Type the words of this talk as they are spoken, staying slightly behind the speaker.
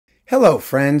Hello,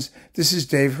 friends. This is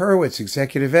Dave Hurwitz,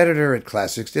 executive editor at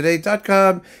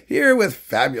ClassicsToday.com, here with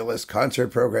fabulous concert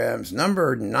programs,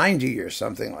 number 90 or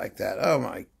something like that. Oh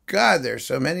my God, there's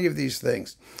so many of these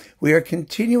things. We are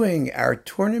continuing our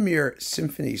Tournemire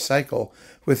Symphony cycle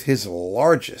with his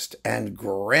largest and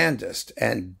grandest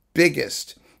and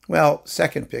biggest, well,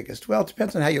 second biggest, well, it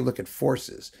depends on how you look at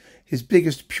forces. His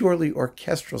biggest purely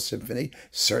orchestral symphony,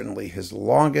 certainly his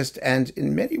longest, and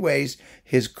in many ways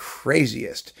his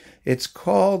craziest. It's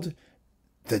called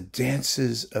The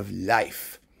Dances of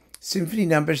Life, Symphony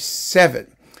No.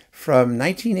 7 from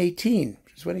 1918,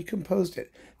 which is when he composed it.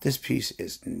 This piece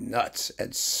is nuts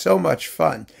and so much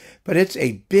fun, but it's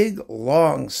a big,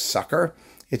 long sucker.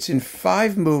 It's in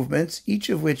 5 movements, each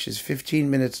of which is 15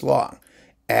 minutes long.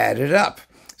 Add it up,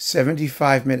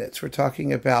 75 minutes. We're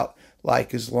talking about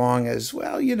like as long as,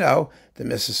 well, you know, the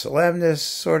Missa Solemnis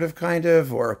sort of kind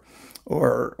of, or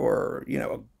you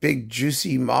know, a big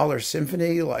juicy Mahler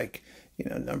symphony like, you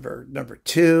know, number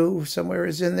 2 somewhere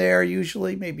is in there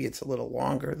usually. Maybe it's a little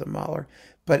longer than Mahler,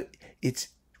 but it's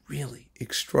really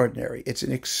extraordinary. It's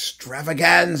an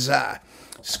extravaganza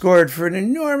scored for an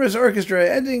enormous orchestra,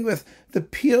 ending with the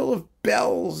peal of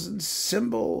bells and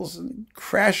cymbals and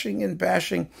crashing and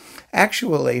bashing.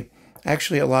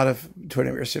 Actually, a lot of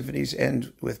Tournemire symphonies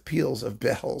end with peals of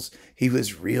bells. He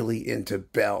was really into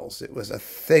bells. It was a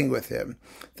thing with him.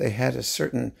 They had a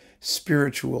certain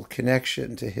spiritual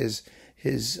connection to his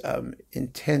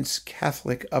intense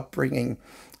Catholic upbringing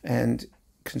and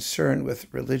concern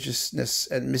with religiousness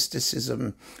and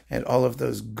mysticism and all of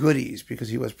those goodies, because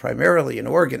he was primarily an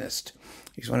organist.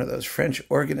 He's one of those French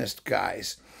organist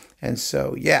guys. And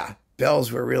so, yeah,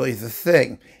 bells were really the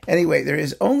thing. Anyway, there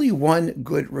is only one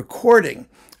good recording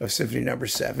of Symphony No.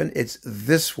 7. It's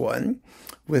this one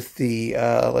with the,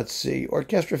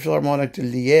 Orchestre Philharmonique de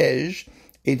Liège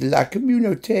et de la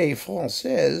Communauté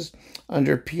Française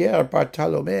under Pierre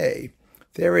Bartholomé.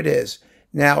 There it is.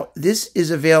 Now, this is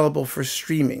available for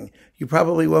streaming. You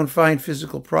probably won't find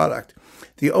physical product.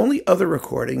 The only other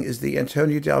recording is the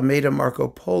Antonio de Almeida Marco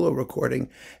Polo recording,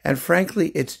 and frankly,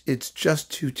 it's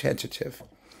just too tentative.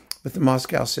 With the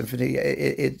Moscow Symphony,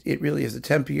 it really is the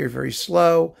tempo here very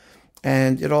slow,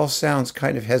 and it all sounds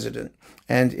kind of hesitant.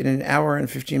 And in an hour and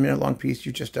 15-minute long piece,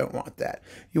 you just don't want that.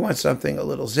 You want something a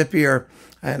little zippier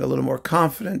and a little more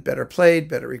confident, better played,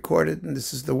 better recorded, and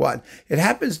this is the one. It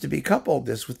happens to be coupled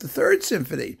this with the Third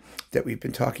Symphony that we've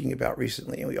been talking about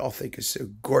recently, and we all think is so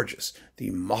gorgeous,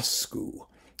 the Moscou,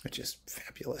 which is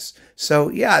fabulous. So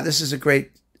yeah, this is a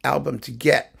great album to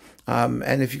get.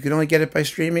 And if you can only get it by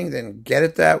streaming, then get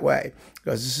it that way,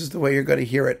 because this is the way you're going to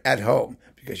hear it at home,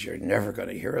 because you're never going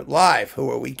to hear it live. Who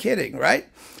are we kidding, right?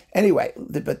 Anyway,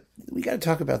 but we got to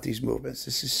talk about these movements.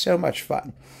 This is so much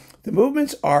fun. The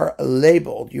movements are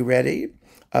labeled, you ready?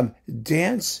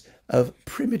 Dance of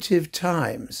Primitive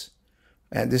Times.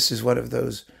 And this is one of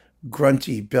those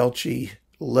grunty, belchy,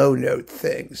 low note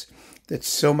things that's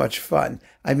so much fun.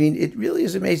 I mean, it really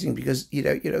is amazing because, you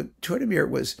know, Tournemire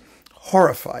was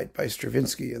horrified by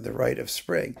Stravinsky and the Rite of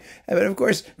Spring. But of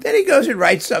course, then he goes and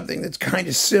writes something that's kind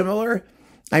of similar.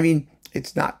 I mean,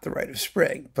 it's not the Rite of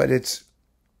Spring, but it's,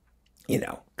 you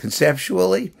know,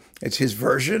 conceptually, it's his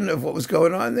version of what was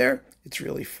going on there. It's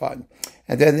really fun.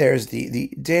 And then there's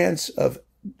the dance of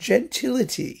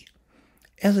gentility,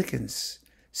 elegance,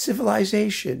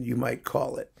 civilization, you might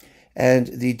call it, and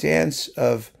the dance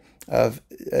of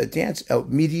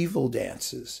medieval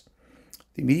dances.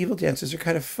 The medieval dances are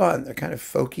kind of fun. They're kind of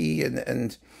folky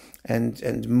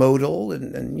and modal,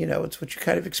 and you know, it's what you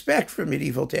kind of expect from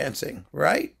medieval dancing,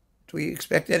 right? Do we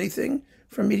expect anything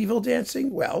from medieval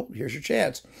dancing? Well, here's your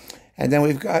chance. And then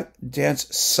we've got dance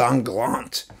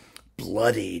sanglant,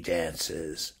 bloody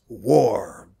dances,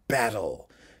 war, battle,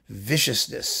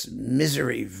 viciousness,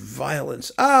 misery,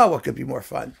 violence. Ah, what could be more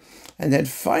fun? And then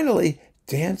finally,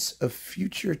 dance of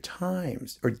future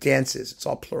times, or dances. It's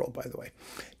all plural, by the way.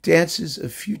 Dances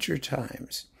of future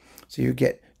times. So you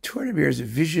get Tournemire's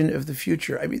vision of the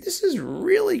future. I mean, this is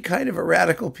really kind of a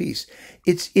radical piece.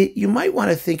 You might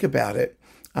want to think about it,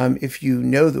 if you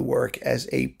know the work, as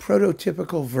a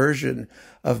prototypical version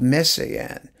of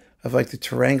Messiaen, of like the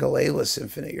Tarangulala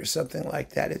Symphony or something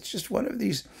like that. It's just one of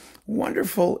these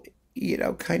wonderful, you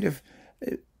know, kind of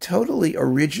totally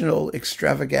original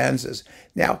extravaganzas.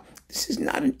 Now, this is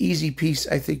not an easy piece,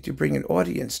 I think, to bring an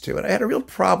audience to. And I had a real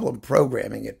problem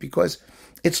programming it because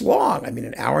it's long. I mean,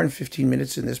 an hour and 15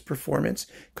 minutes in this performance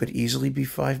could easily be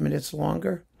 5 minutes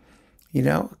longer. You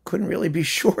know, couldn't really be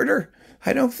shorter,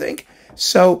 I don't think.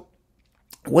 So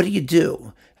what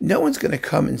do? No one's going to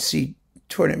come and see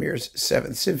Tournemire's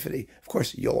Seventh Symphony. Of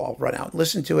course, you'll all run out and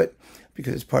listen to it.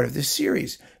 because it's part of this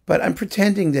series. But I'm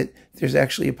pretending that there's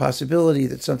actually a possibility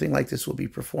that something like this will be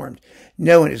performed.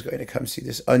 No one is going to come see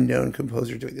this unknown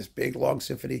composer doing this big, long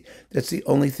symphony. That's the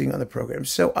only thing on the program.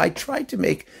 So I tried to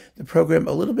make the program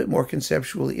a little bit more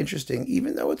conceptually interesting,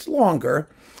 even though it's longer,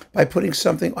 by putting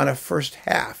something on a first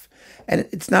half. And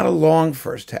it's not a long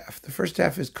first half. The first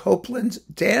half is Copland's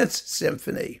Dance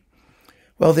Symphony.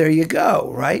 Well, there you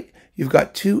go, right? You've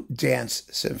got two dance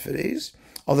symphonies,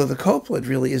 although the Copland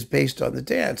really is based on the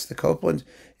dance. The Copland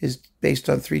is based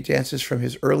on three dances from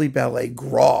his early ballet,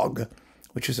 Grog,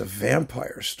 which is a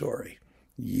vampire story.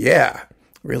 Yeah,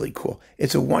 really cool.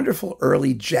 It's a wonderful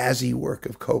early jazzy work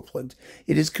of Copland.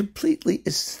 It is completely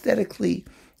aesthetically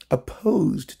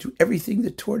opposed to everything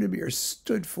that Tournemire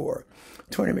stood for.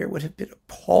 Tournemire would have been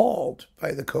appalled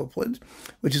by the Copland,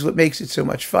 which is what makes it so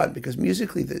much fun, because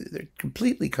musically they're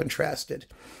completely contrasted.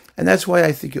 And that's why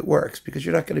I think it works, because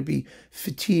you're not going to be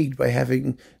fatigued by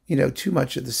having, too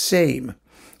much of the same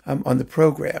on the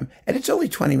program. And it's only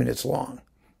 20 minutes long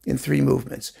in 3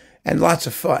 movements and lots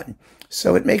of fun.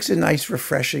 So it makes a nice,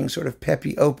 refreshing, sort of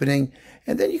peppy opening.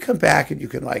 And then you come back and you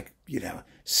can,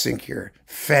 sink your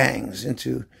fangs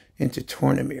into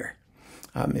Tournemire,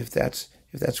 if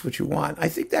that's what you want. I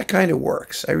think that kind of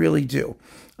works. I really do.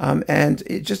 And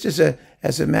it just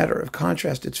as a matter of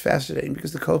contrast, it's fascinating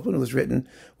because the Copland was written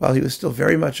while he was still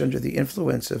very much under the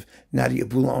influence of Nadia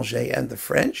Boulanger and the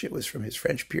French. It was from his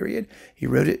French period. He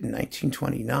wrote it in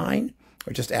 1929,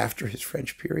 or just after his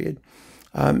French period.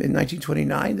 In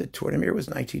 1929, the Tournemire was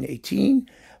 1918.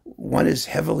 One is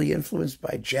heavily influenced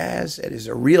by jazz and is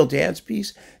a real dance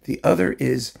piece. The other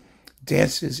is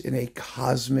dances in a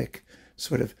cosmic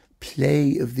sort of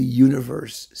play of the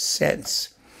universe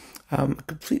sense. A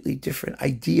completely different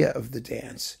idea of the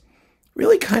dance.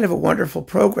 Really kind of a wonderful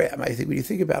program, I think, when you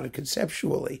think about it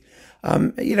conceptually.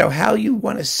 How you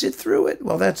want to sit through it,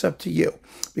 well, that's up to you,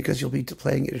 because you'll be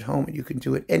playing it at home and you can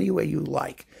do it any way you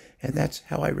like. And that's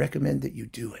how I recommend that you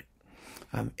do it.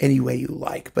 Any way you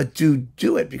like. But do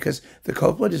it, because the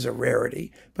Copland is a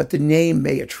rarity, but the name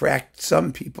may attract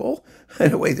some people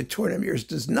in a way that Tournemire's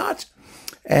does not.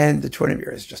 And the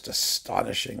Tournimire is just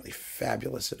astonishingly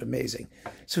fabulous and amazing.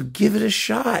 So give it a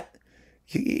shot.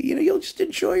 You'll just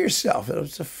enjoy yourself.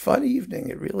 It's a fun evening.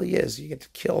 It really is. You get to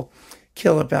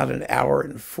kill about an hour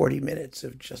and 40 minutes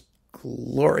of just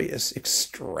glorious,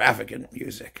 extravagant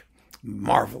music.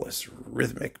 Marvelous,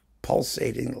 rhythmic,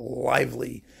 pulsating,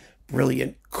 lively,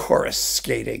 brilliant chorus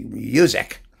skating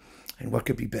music. And what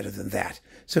could be better than that?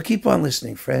 So keep on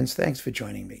listening, friends. Thanks for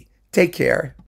joining me. Take care.